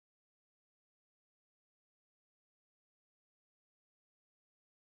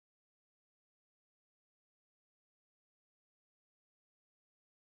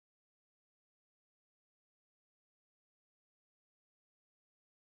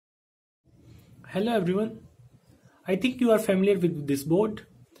Hello everyone, I think you are familiar with this board.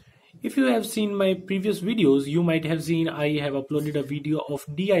 If you have seen my previous videos, you might have seen I have uploaded a video of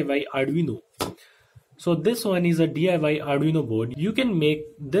DIY Arduino. So this one is a DIY Arduino board. You can make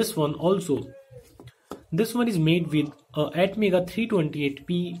this one also. This one is made with a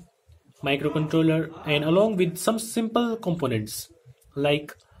atmega328p microcontroller and along with some simple components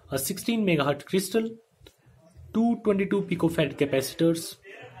like a 16 MHz crystal, two 22 picofarad capacitors,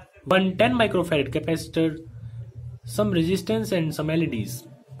 one 10 microfarad capacitor, some resistance and some LEDs.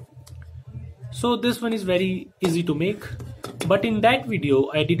 So this one is very easy to make, but in that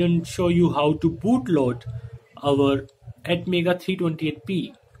video I didn't show you how to bootload our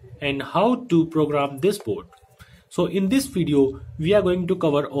atmega328p and how to program this board. So in this video we are going to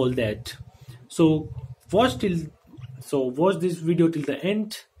cover all that. So watch this video till the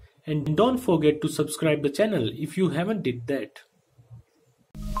end and don't forget to subscribe the channel if you haven't did that.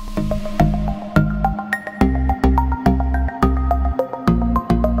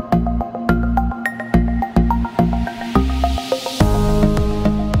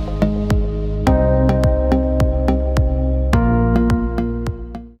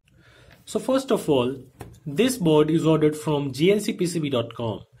 So first of all, this board is ordered from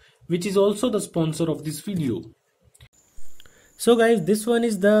glcpcb.com, which is also the sponsor of this video. So guys, this one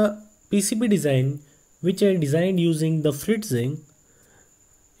is the PCB design which I designed using the fritzing.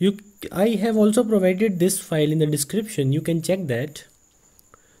 I have also provided this file in the description, you can check that.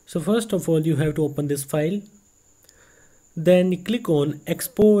 So first of all, you have to open this file, then click on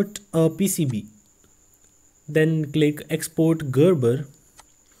export a PCB, then click export Gerber.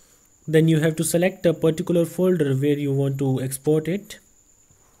 Then you have to select a particular folder where you want to export it.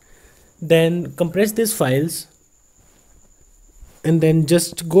 Then compress these files and then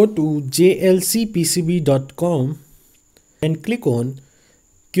just go to glcpcb.com and click on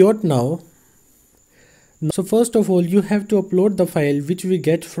Quote Now. So first of all, you have to upload the file which we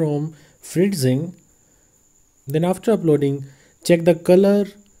get from fritzing. Then after uploading, check the color,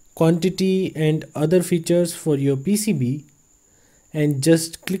 quantity and other features for your PCB and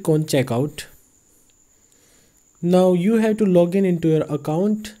just click on checkout. Now you have to log in into your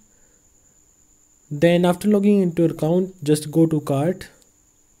account. Then after logging into your account, just go to cart.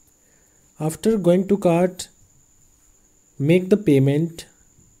 After going to cart, make the payment,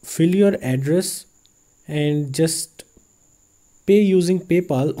 fill your address and just pay using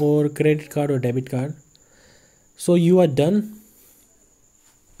PayPal or credit card or debit card. So you are done.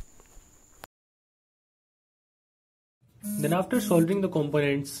 Then after soldering the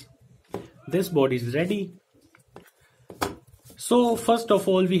components, this board is ready. So first of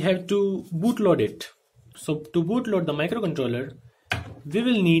all, we have to bootload it. So to bootload the microcontroller, we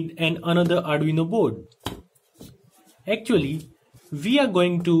will need another Arduino board. Actually, we are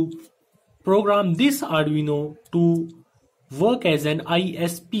going to program this Arduino to work as an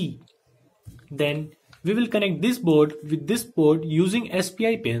ISP. Then we will connect this board with this board using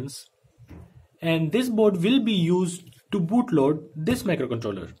SPI pins, and this board will be used to bootload this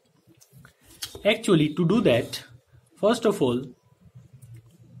microcontroller. Actually, to do that, first of all,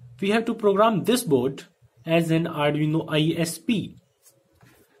 we have to program this board as an Arduino ISP.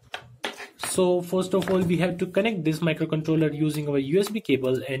 So first of all, we have to connect this microcontroller using our USB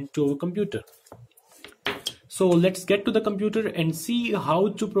cable and to our computer. So let's get to the computer and see how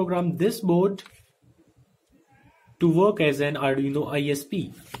to program this board to work as an Arduino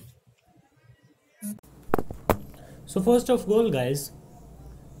ISP. So first of all guys,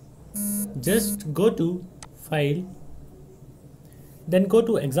 just go to File, then go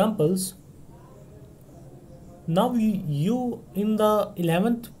to Examples. Now you in the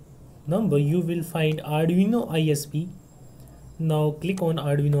 11th number you will find Arduino ISP. Now click on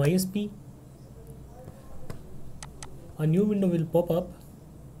Arduino ISP. A new window will pop up.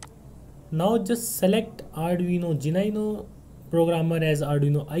 Now just select Arduino Genino programmer as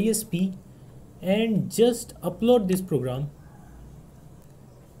Arduino ISP and just upload this program.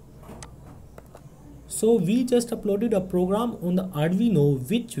 So we just uploaded a program on the Arduino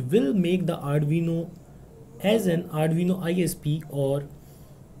which will make the Arduino as an Arduino ISP, or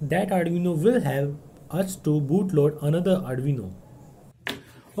that Arduino will have us to bootload another Arduino.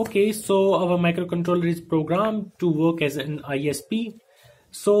 Okay, so our microcontroller is programmed to work as an ISP.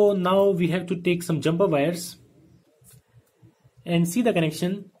 So now we have to take some jumper wires and see the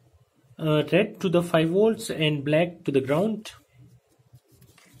connection. Red to the 5 volts and black to the ground.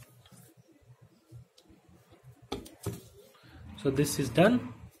 So this is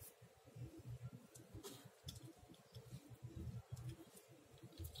done.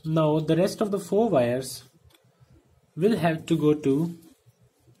 Now the rest of the 4 wires will have to go to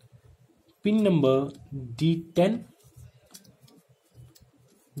pin number D10,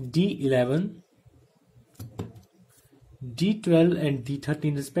 D11, D12 and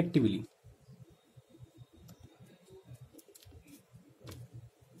D13 respectively.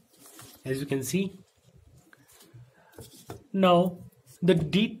 As you can see, now the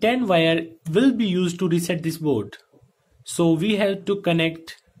D10 wire will be used to reset this board. So we have to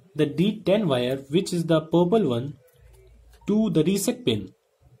connect the D10 wire, which is the purple one, to the reset pin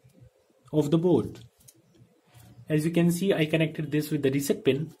of the board. As you can see, I connected this with the reset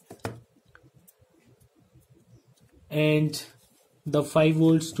pin and the 5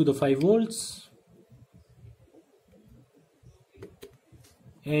 volts to the 5 volts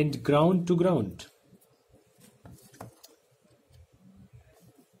and ground to ground.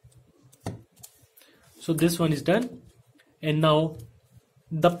 So this one is done, and now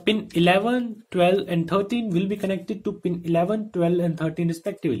the pin 11, 12 and 13 will be connected to pin 11, 12 and 13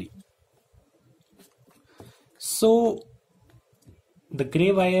 respectively. So the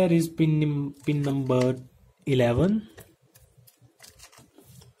gray wire is pin number 11,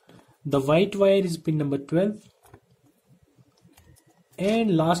 the white wire is pin number 12,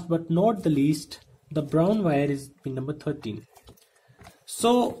 and last but not the least, the brown wire is pin number 13.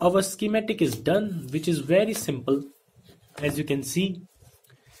 So our schematic is done, which is very simple. As you can see,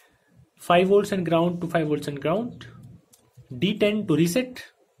 5 volts and ground to 5 volts and ground, D10 to reset,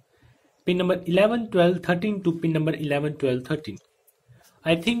 pin number 11, 12, 13 to pin number 11, 12, 13.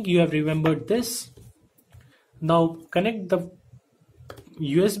 I think you have remembered this. Now connect the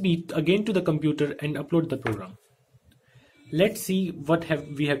USB again to the computer and upload the program. Let's see what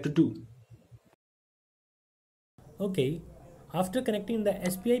we have to do. Okay, after connecting the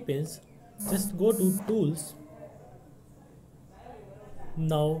SPI pins, just go to Tools.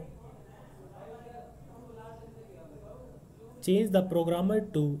 Now change the programmer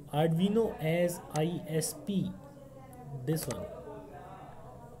to Arduino as ISP, this one.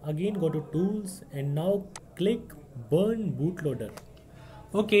 Again go to Tools and now click Burn Bootloader.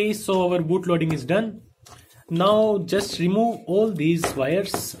 Okay, so our bootloading is done. Now just remove all these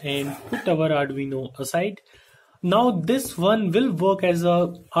wires and put our Arduino aside. Now this one will work as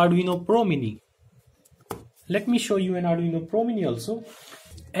a Arduino Pro Mini. Let me show you an Arduino Pro Mini also.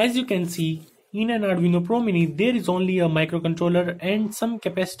 As you can see, in an Arduino Pro Mini there is only a microcontroller and some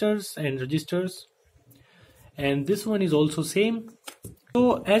capacitors and resistors, and this one is also same.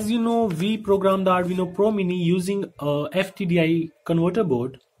 So as you know, we programmed the Arduino Pro Mini using a FTDI converter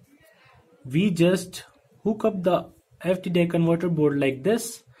board. We just hook up the FTDI converter board like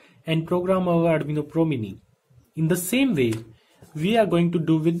this and program our Arduino Pro Mini. In the same way, we are going to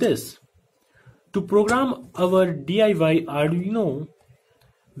do with this. To program our DIY Arduino,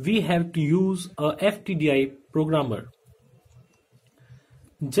 we have to use a FTDI programmer.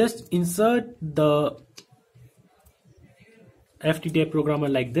 Just insert the FTDI programmer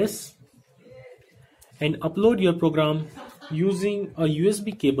like this and upload your program using a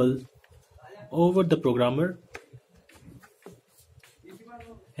USB cable over the programmer,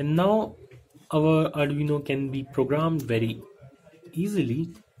 and now our Arduino can be programmed very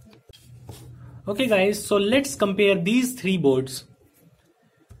easily. Okay guys, so let's compare these three boards.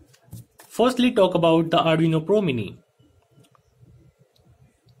 Firstly, talk about the Arduino Pro Mini.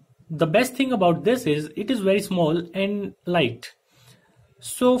 The best thing about this is it is very small and light.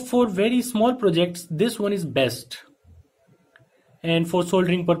 So for very small projects, this one is best, and for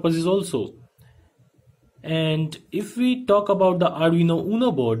soldering purposes also. And if we talk about the Arduino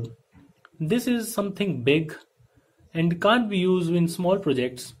UNO board, this is something big and can't be used in small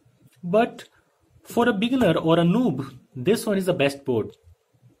projects. But for a beginner or a noob, this one is the best board,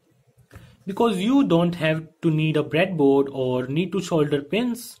 because you don't have to need a breadboard or need to solder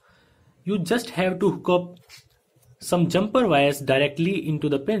pins. You just have to hook up some jumper wires directly into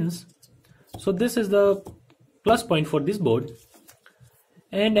the pins. So this is the plus point for this board.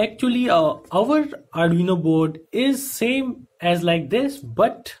 And actually our Arduino board is same as like this,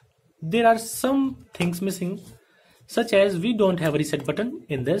 but there are some things missing, such as we don't have a reset button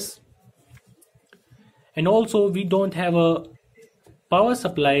in this, and also we don't have a power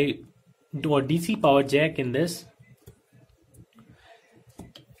supply or DC power jack in this.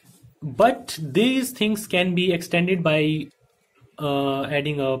 But these things can be extended by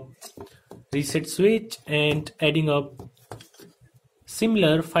adding a reset switch and adding a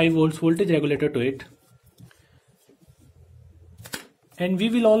similar 5 volts voltage regulator to it. And we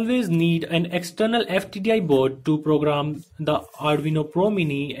will always need an external FTDI board to program the Arduino Pro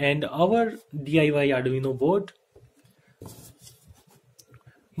Mini and our DIY Arduino board.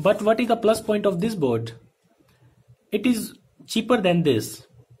 But what is the plus point of this board? It is cheaper than this.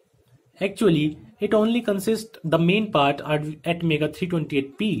 Actually, it only consists the main part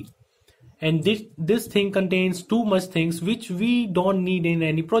atmega328p, and this thing contains too much things which we don't need in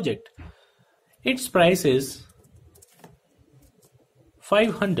any project. Its price is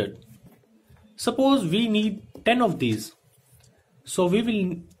 500. Suppose we need 10 of these, so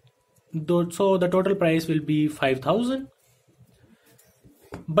the total price will be 5,000.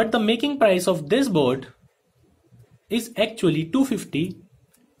 But the making price of this board is actually 250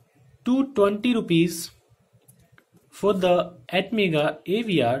 to 20 rupees for the Atmega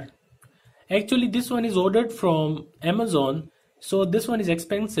AVR. Actually, this one is ordered from Amazon, so this one is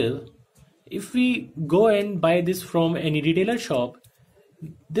expensive. If we go and buy this from any retailer shop,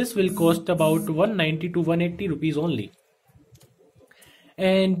 this will cost about 190 to 180 rupees only.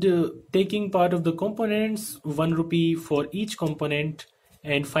 And taking part of the components, 1 rupee for each component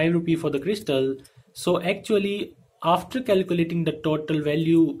and 5 rupee for the crystal. So actually, after calculating the total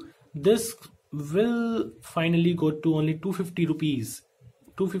value, this will finally go to only 250 rupees,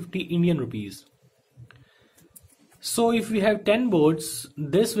 250 Indian rupees. So if we have 10 boards,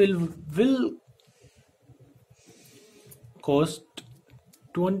 this will cost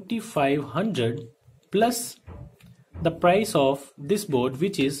 2500 plus the price of this board,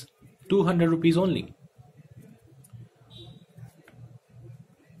 which is 200 rupees only,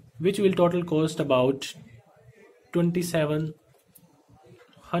 which will total cost about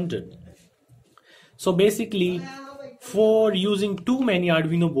 2700. So basically, for using too many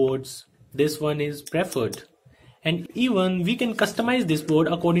Arduino boards, this one is preferred. And even we can customize this board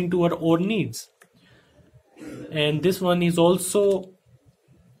according to our own needs. And this one is also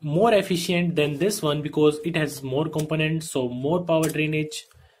more efficient than this one because it has more components, so more power drainage.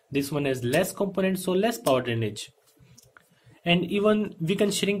 This one has less components, so less power drainage. And even we can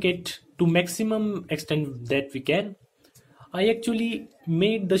shrink it to maximum extent that we can. I actually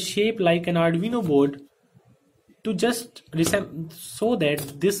made the shape like an Arduino board to just so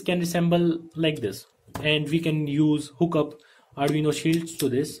that this can resemble like this, and we can hook up Arduino shields to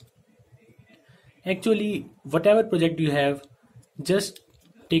this. Actually, whatever project you have, just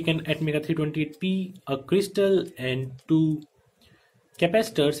take an atmega328p, a crystal and 2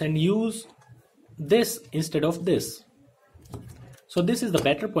 capacitors and use this instead of this. So this is the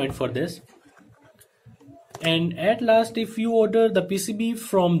better point for this. And at last, if you order the PCB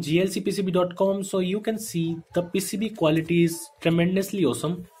from glcpcb.com, so you can see the PCB quality is tremendously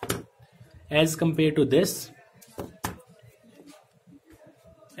awesome as compared to this.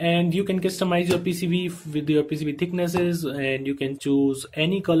 And you can customize your PCB with your PCB thicknesses, and you can choose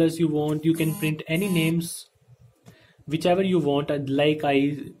any colors you want. You can print any names, whichever you want. Like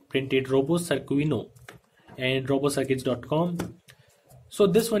I printed RoboCircuino and robocircuits.com. So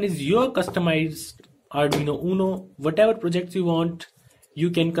this one is your customized Arduino UNO. Whatever projects you want, you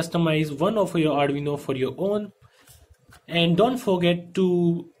can customize one of your Arduino for your own. And don't forget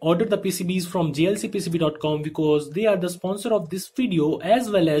to order the PCBs from glcpcb.com because they are the sponsor of this video, as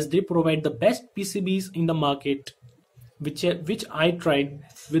well as they provide the best PCBs in the market, which I tried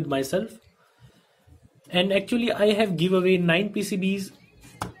with myself. And actually I have give away 9 PCBs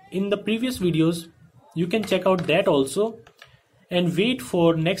in the previous videos. You can check out that also, and wait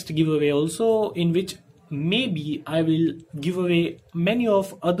for next giveaway also, in which maybe I will give away many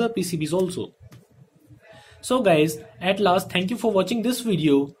of other PCBs also. So guys, at last, thank you for watching this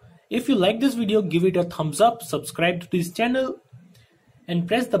video. If you like this video, give it a thumbs up, subscribe to this channel and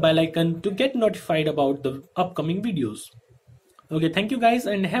press the bell icon to get notified about the upcoming videos. Okay, thank you guys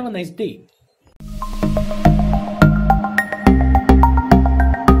and have a nice day.